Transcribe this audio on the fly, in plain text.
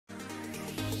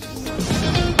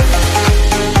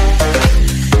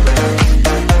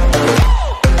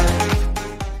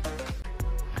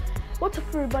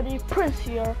Prince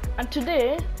here, and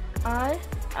today I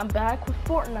am back with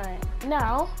Fortnite.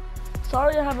 Now,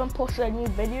 sorry I haven't posted a new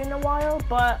video in a while,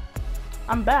 but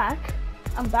I'm back.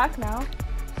 I'm back now.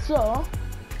 So,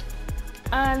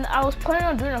 and I was planning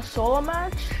on doing a solo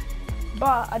match,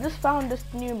 but I just found this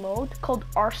new mode called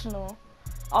Arsenal.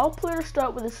 All players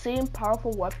start with the same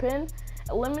powerful weapon.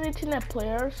 Eliminating a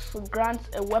player grants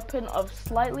a weapon of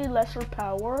slightly lesser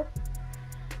power.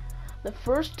 The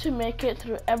first to make it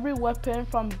through every weapon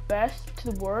from best to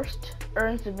worst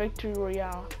earns the victory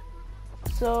royale.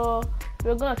 So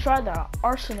we're gonna try that,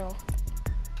 Arsenal.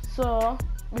 So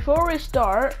before we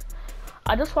start,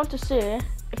 I just want to say,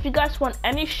 if you guys want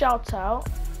any shouts out,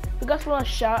 if you guys want a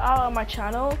shout out on my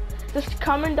channel, just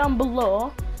comment down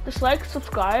below. Just like,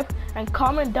 subscribe, and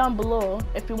comment down below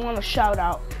if you want a shout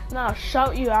out. And I'll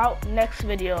shout you out next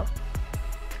video.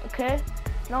 Okay?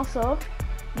 And also,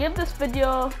 give this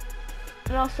video,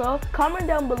 and also comment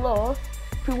down below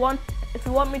if you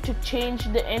want me to change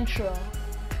the intro.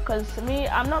 Cause to me,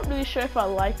 I'm not really sure if I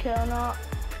like it or not.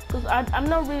 Cause I'm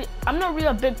not really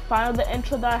a big fan of the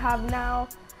intro that I have now.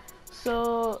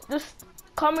 So just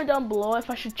comment down below if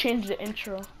I should change the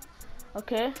intro.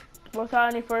 Okay?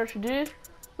 Without any further ado,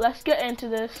 let's get into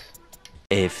this.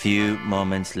 A few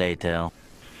moments later.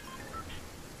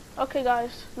 Okay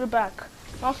guys, we're back.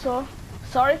 Also,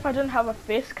 sorry if I didn't have a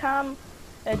face cam.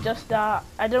 It's just that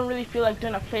I don't really feel like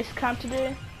doing a face cam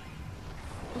today.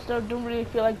 Just don't really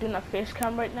feel like doing a face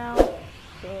cam right now.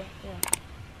 So yeah.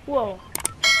 Whoa.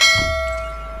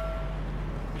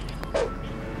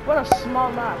 What a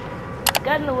small map.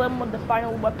 Get in the limb with the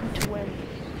final weapon to win.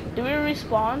 Do we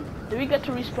respawn? Do we get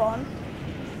to respawn?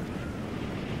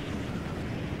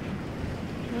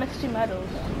 Misty Meadows.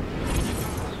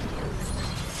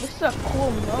 This is a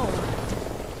cool mode.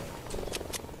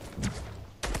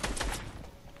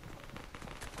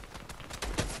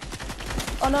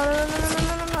 Oh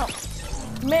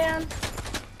no. Man.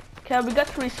 Okay, we got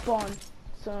to respawn.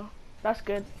 So that's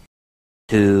good.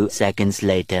 2 seconds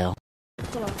later.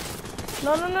 Hold on.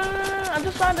 No. I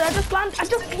just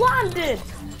landed.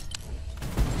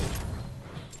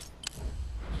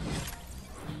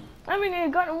 I haven't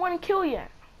even gotten one kill yet.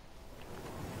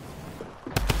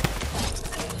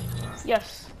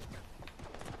 Yes.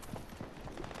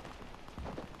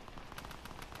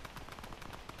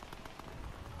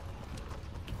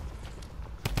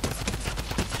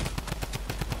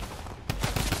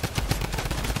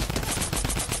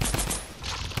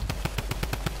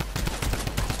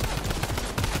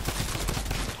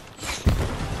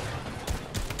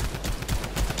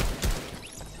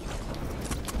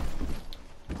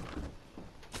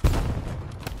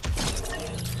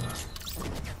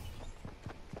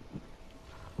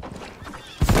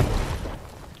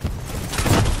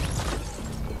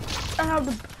 I have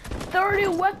the 30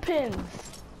 weapons.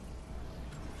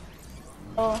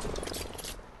 Oh.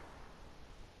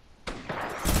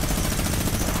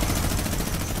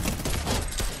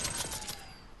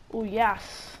 Oh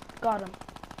yes, got him.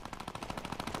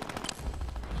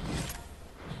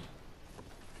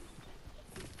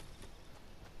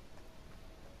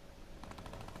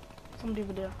 Somebody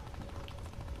over there.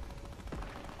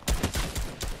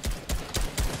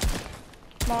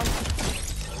 Come on.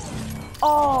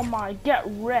 Oh my, get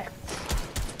wrecked.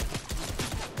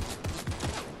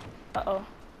 Uh-oh.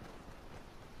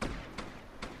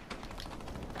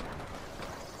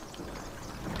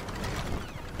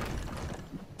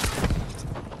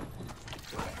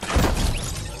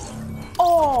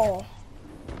 Oh.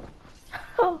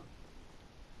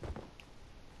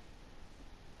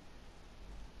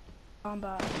 I'm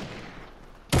back.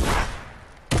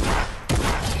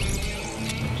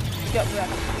 Get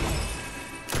wrecked.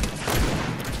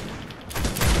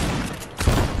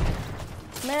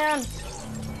 Man.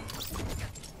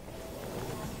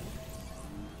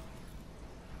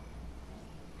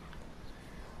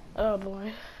 Oh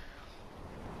boy.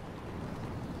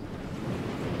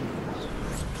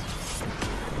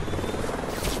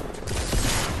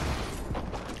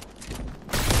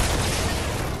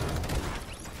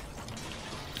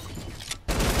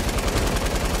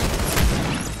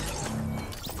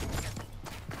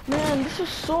 Man, this is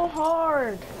so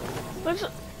hard.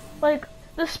 Like,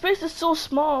 the space is so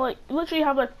small, like, you literally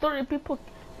have like 30 people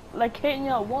like hitting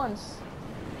you at once.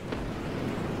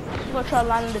 I'm gonna try to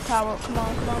land in the tower. Come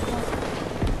on.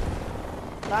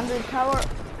 Land in the tower.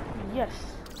 Yes.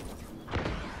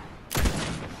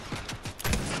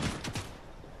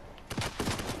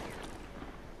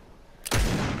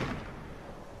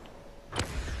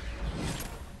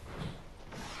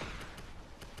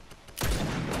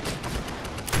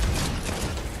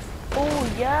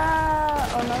 Oh yeah.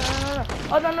 Oh no.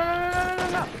 Oh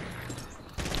no.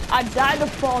 I died to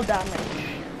fall damage.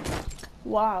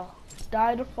 Wow,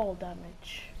 died to fall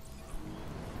damage.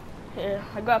 Yeah,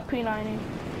 I got P90.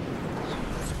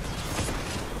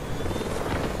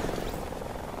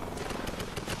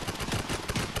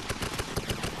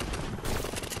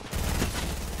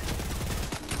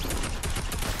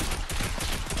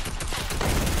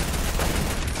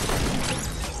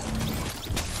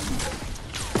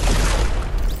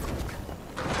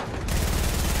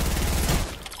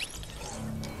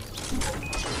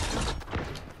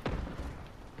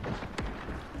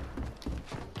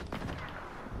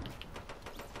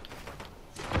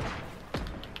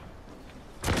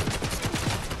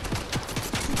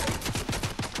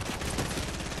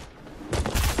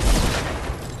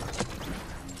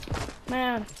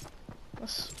 Man,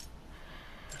 that's...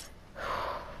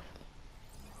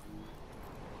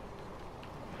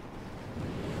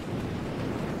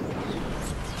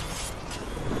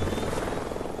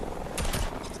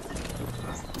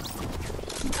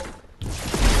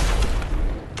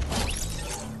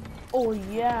 Oh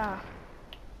yeah.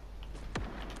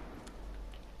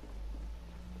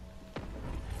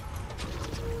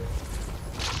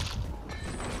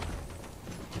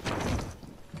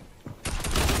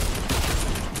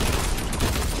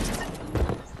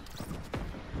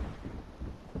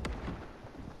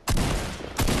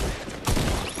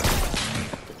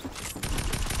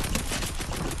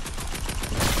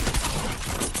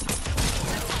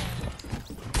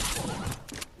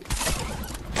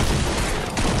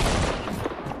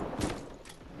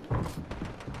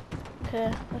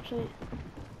 Okay, actually.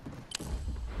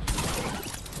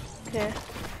 Okay.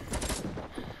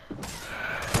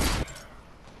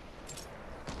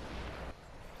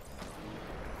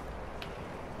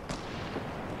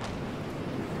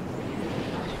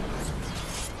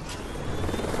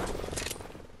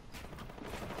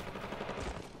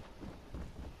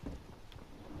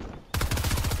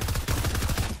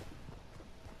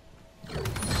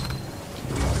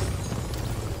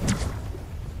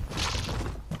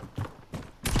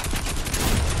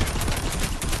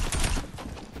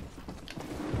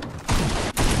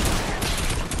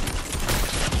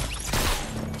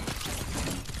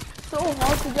 So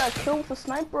hard to get killed with a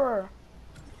sniper.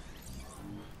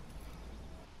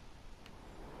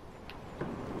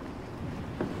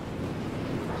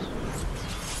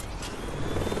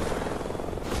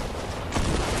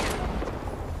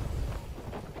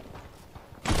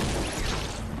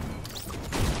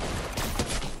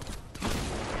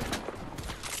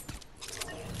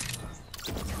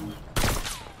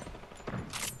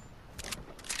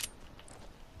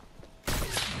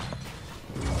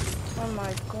 Oh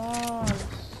my god,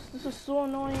 this is so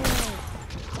annoying.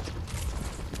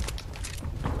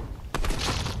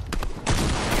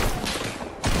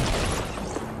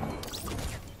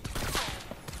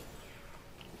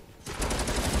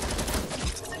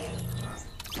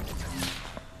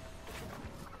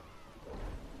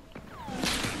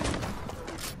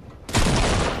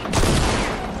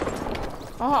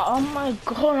 Oh my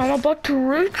god, I'm about to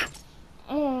reach.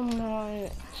 Oh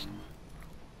my.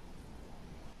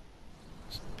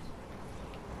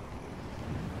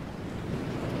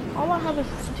 All I have is,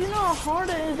 do you know how hard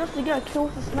it is just to get a kill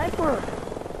with a sniper?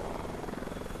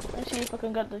 Let's see if I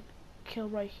can get the kill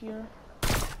right here.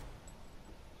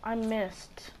 I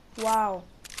missed. Wow.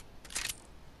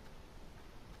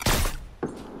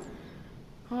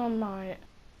 Oh my.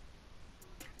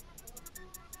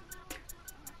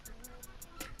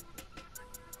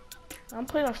 I'm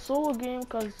playing a solo game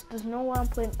because there's no way I'm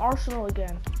playing Arsenal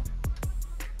again.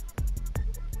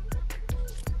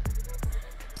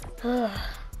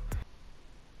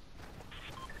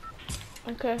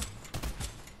 Okay.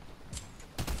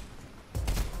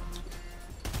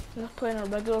 Just playing a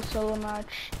regular solo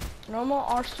match. Normal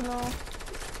Arsenal.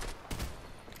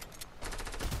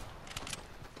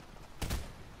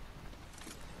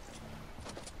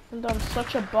 And I'm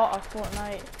such a bot at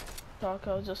Fortnite. Talk,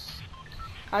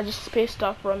 I just spaced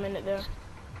off for a minute there.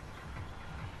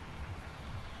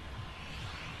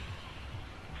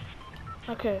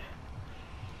 Okay.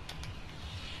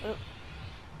 Oop.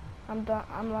 I'm done.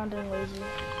 I'm landing lazy.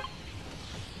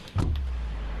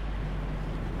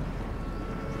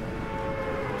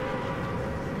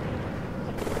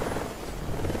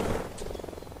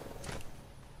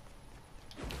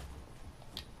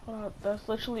 That's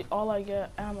literally all I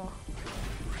get, ammo.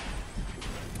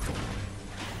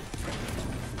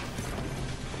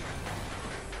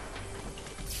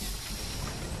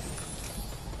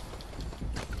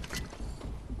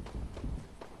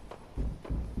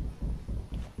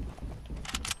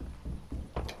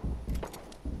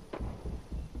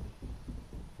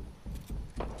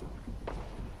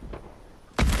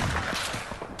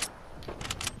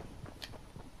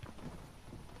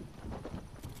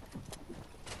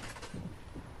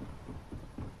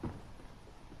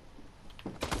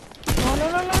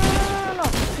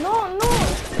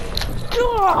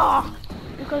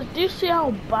 Because do you see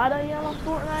how bad I am on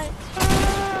Fortnite?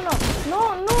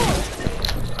 No.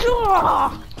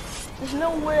 There's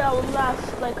no way I would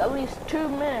last like at least 2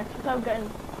 minutes without getting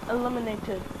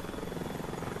eliminated.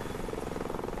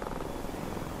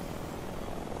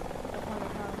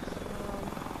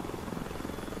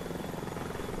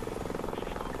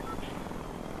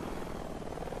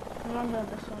 I'm gonna have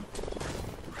this one.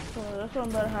 So this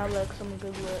one better have like some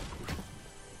good lit.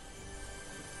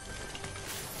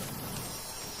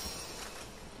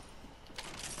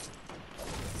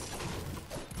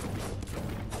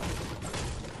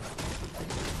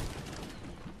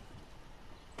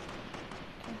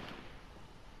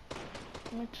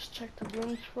 Let me just check the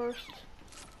rooms first.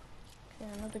 Okay,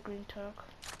 another green tag.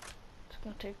 Just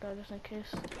gonna take that just in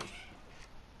case.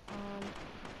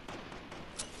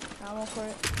 Ammo for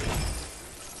it.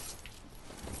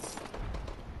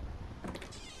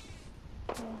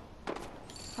 Oh,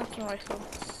 that's a rifle.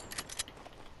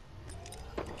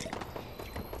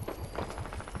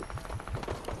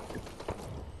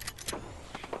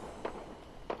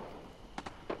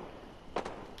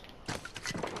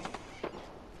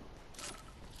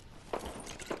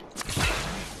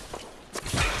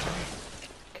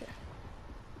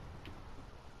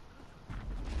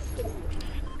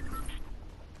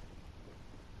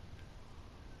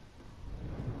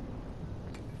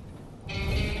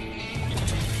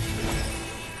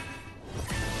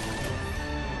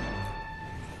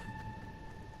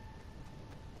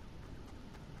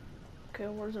 Okay,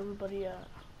 where's everybody at?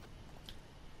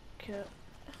 Okay.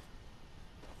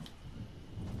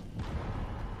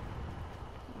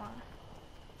 Come on.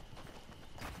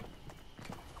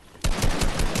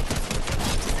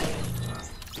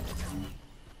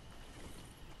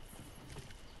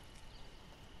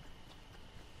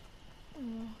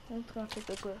 I'm just gonna take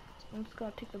the burst. I'm just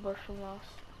gonna take the burst from last.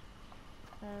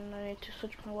 And I need to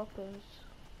switch my weapons.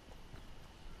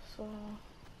 So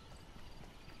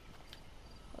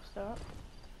that.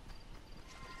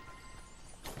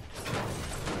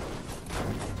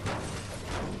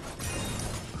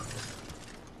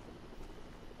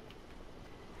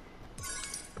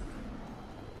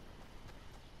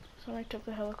 So I took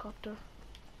the helicopter.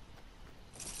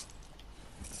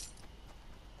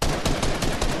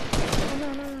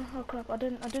 Oh no, oh crap, I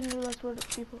didn't realize where the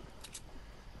people.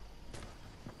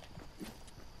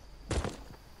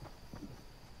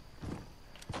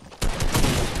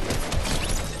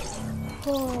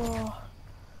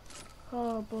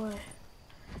 Oh boy.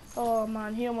 Oh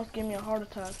man, he almost gave me a heart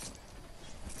attack.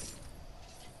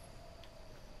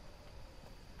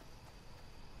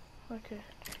 Okay.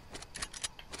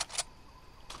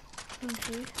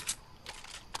 Okay.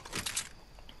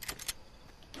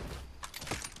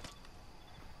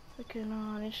 Okay,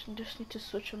 no, I just need to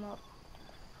switch them up.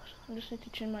 I just need to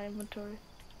change my inventory.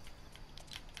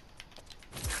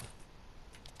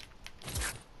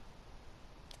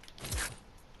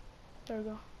 There we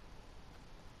go.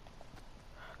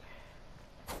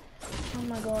 Oh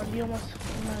my god, he almost,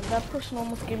 man, that person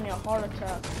almost gave me a heart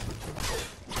attack.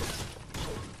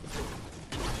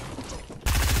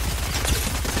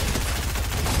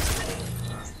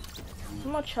 How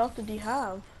much health did he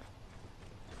have?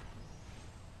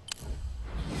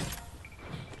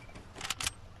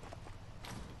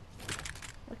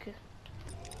 Okay.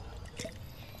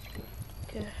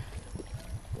 Okay.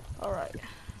 Alright.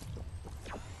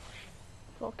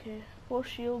 Okay, full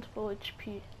shield, full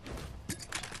HP.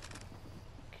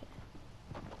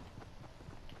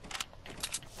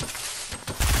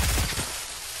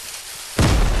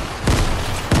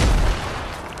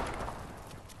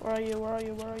 Where are you? Where are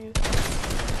you? Where are you?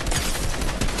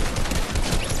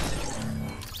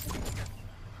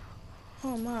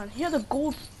 Oh man, he had a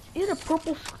gold, he had a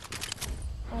purple.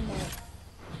 Oh my.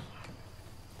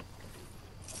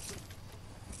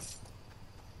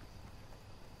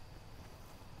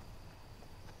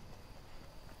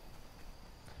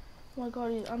 Oh my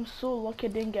god, I'm so lucky I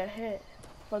didn't get hit.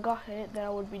 If I got hit, then I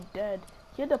would be dead.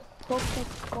 He had a purple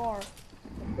scar.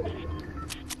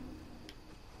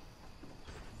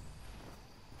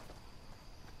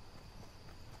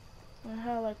 I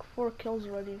had like 4 kills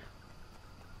already.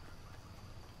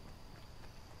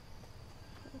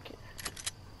 Okay.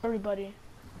 Everybody.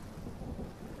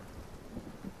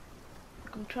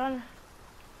 I'm trying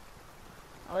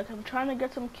to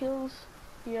get some kills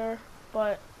here,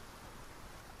 but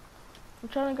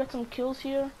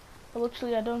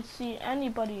literally I don't see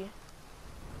anybody.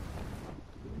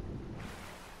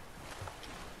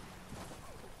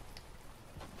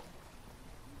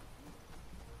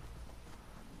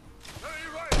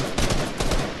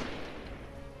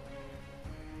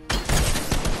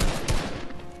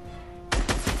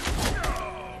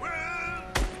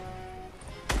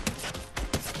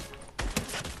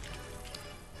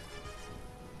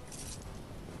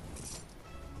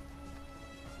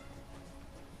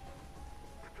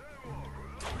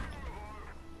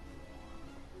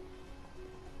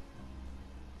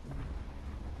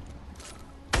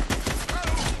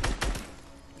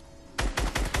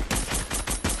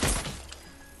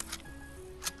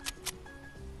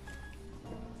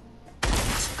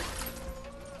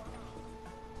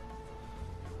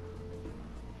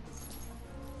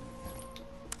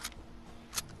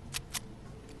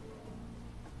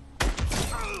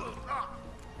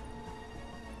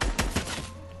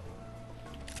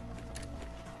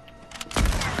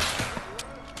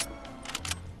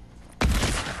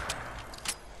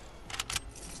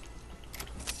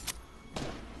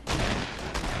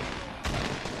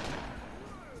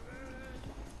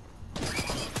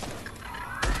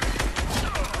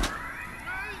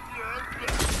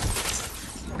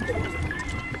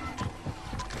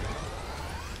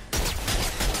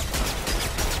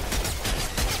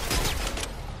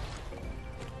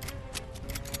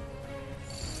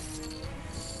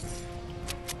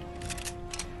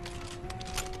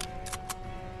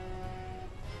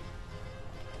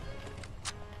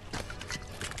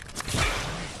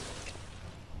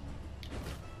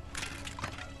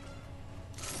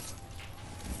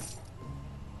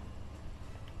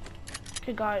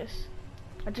 Okay guys,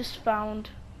 I just found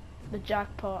the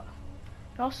jackpot.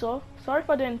 And also, sorry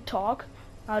if I didn't talk.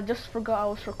 I just forgot I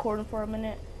was recording for a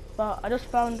minute. But I just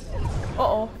found,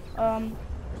 oh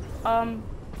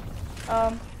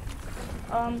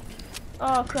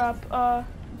crap, I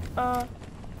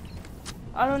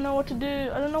don't know what to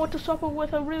do. I don't know what to swap it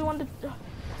with. I really want to,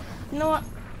 you know what?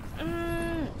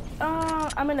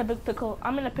 I'm in a big pickle.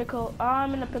 I'm in a pickle.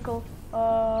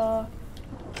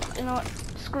 You know what?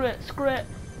 Screw it. Screw it.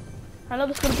 I know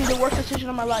this is gonna be the worst decision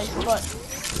of my life, but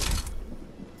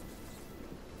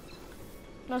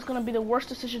I know it's gonna be the worst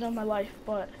decision of my life,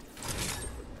 but.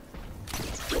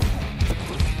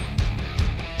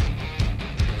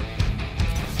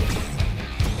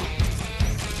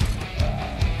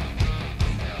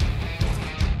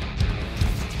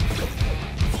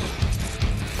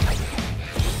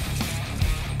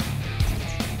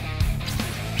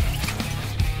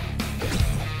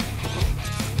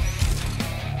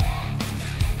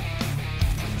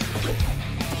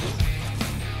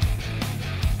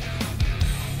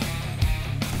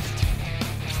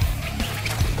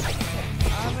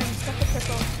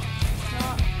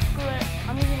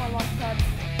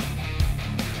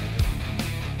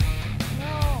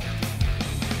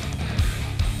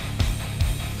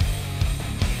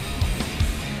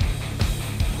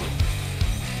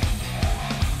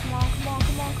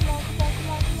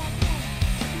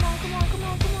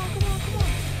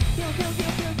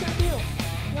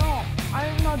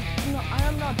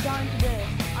 Dying today.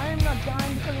 I am not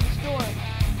dying because of the storm.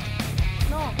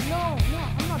 No,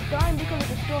 I'm not dying because of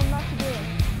the storm, not today.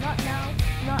 Not now,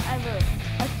 not ever.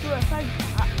 I swear if I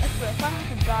have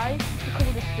to die because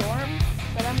of the storm,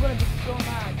 then I'm gonna be so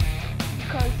mad.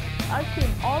 Because I came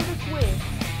all this way,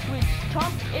 reached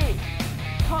top 8,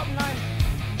 top 9,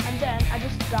 and then I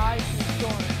just died to the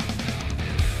storm.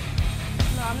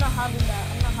 No, I'm not having that.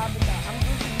 I'm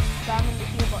going to be spamming the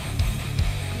heal button.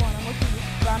 Come on, I'm going to be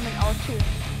spamming R2.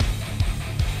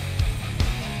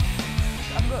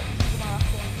 I'm good. This is my last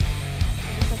one. I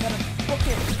guess I gotta book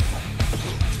it.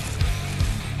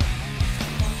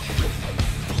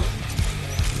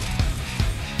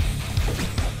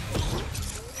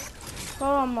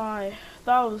 Oh my,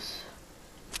 that was,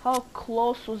 how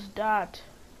close was that?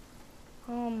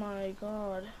 Oh my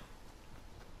god.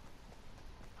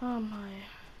 Oh my.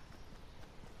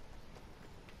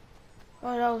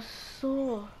 Oh, that was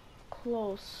so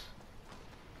close.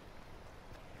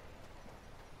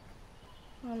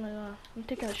 Oh my god, I'm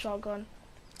taking a shotgun.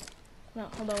 No,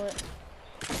 hold on, wait.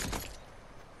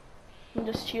 Let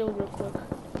me just heal real quick.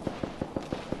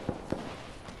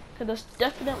 Okay, there's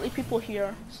definitely people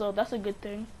here, so that's a good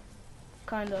thing.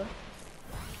 Kinda.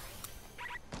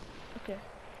 Okay.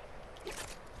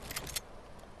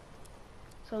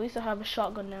 So at least I have a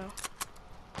shotgun now.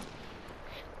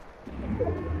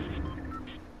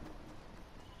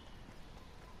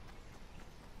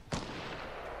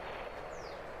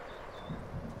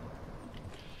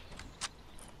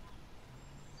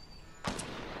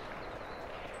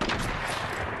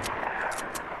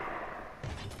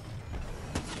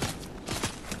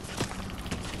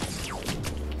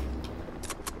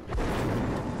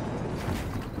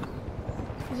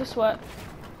 Is this what?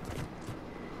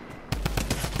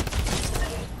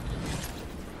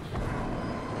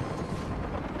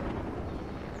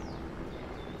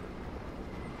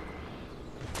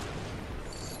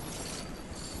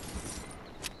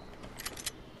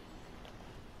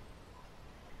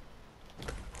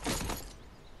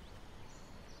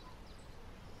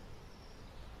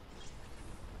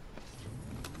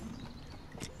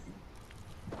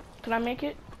 Can I make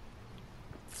it?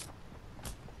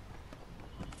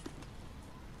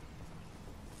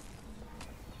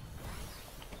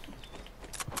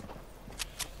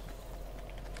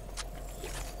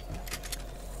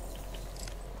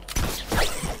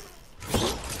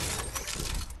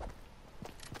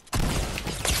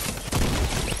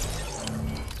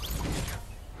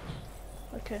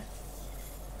 Okay.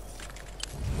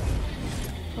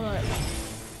 Alright.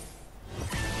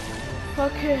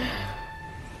 Okay.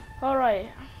 Alright.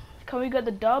 Can we get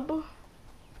the dub?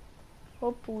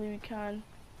 Hopefully we can.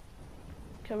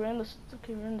 Okay, we're in the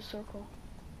circle.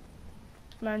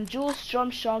 Man, Jules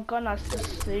Drum Shotgun has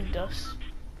just saved us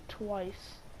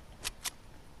twice.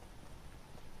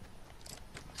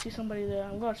 See somebody there.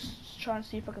 I'm gonna try and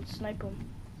see if I can snipe him.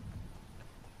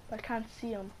 But I can't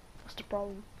see him. That's the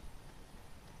problem.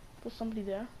 There's somebody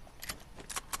there.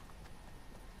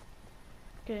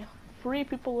 Okay, 3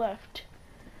 people left.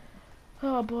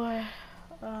 Oh boy.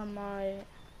 Oh my,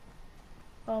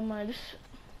 this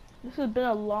has been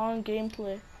a long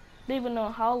gameplay. I don't even know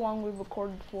how long we've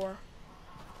recorded for.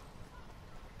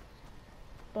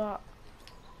 but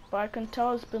I can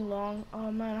tell it's been long.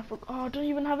 Oh man, I forgot. Oh, I don't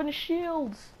even have any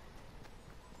shields.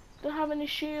 Don't have any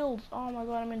shields. Oh my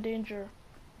god, I'm in danger.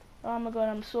 Oh my god,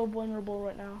 I'm so vulnerable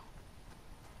right now.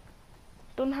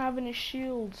 Don't have any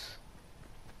shields.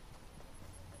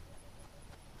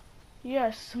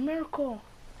 Yes, miracle.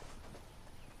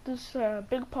 There's a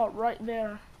big pot right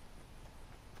there.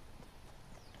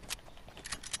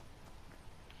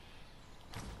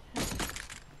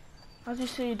 As you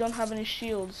see, you don't have any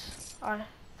shields.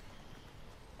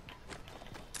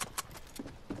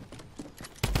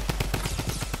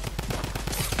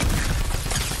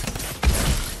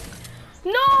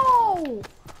 No!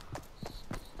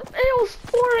 It was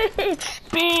 4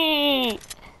 HP!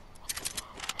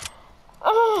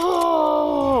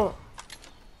 Oh!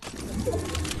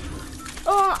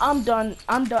 Oh, I'm done.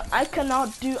 I'm done. I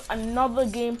cannot do another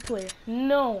gameplay.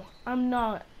 No, I'm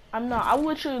not. I'll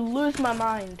literally lose my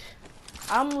mind.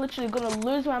 I'm literally gonna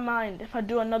lose my mind if I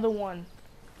do another one.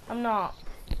 I'm not.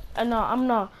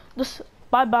 Just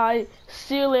bye-bye.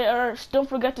 See you later. Don't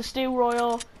forget to stay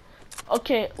royal.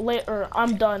 Okay, later.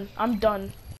 I'm done.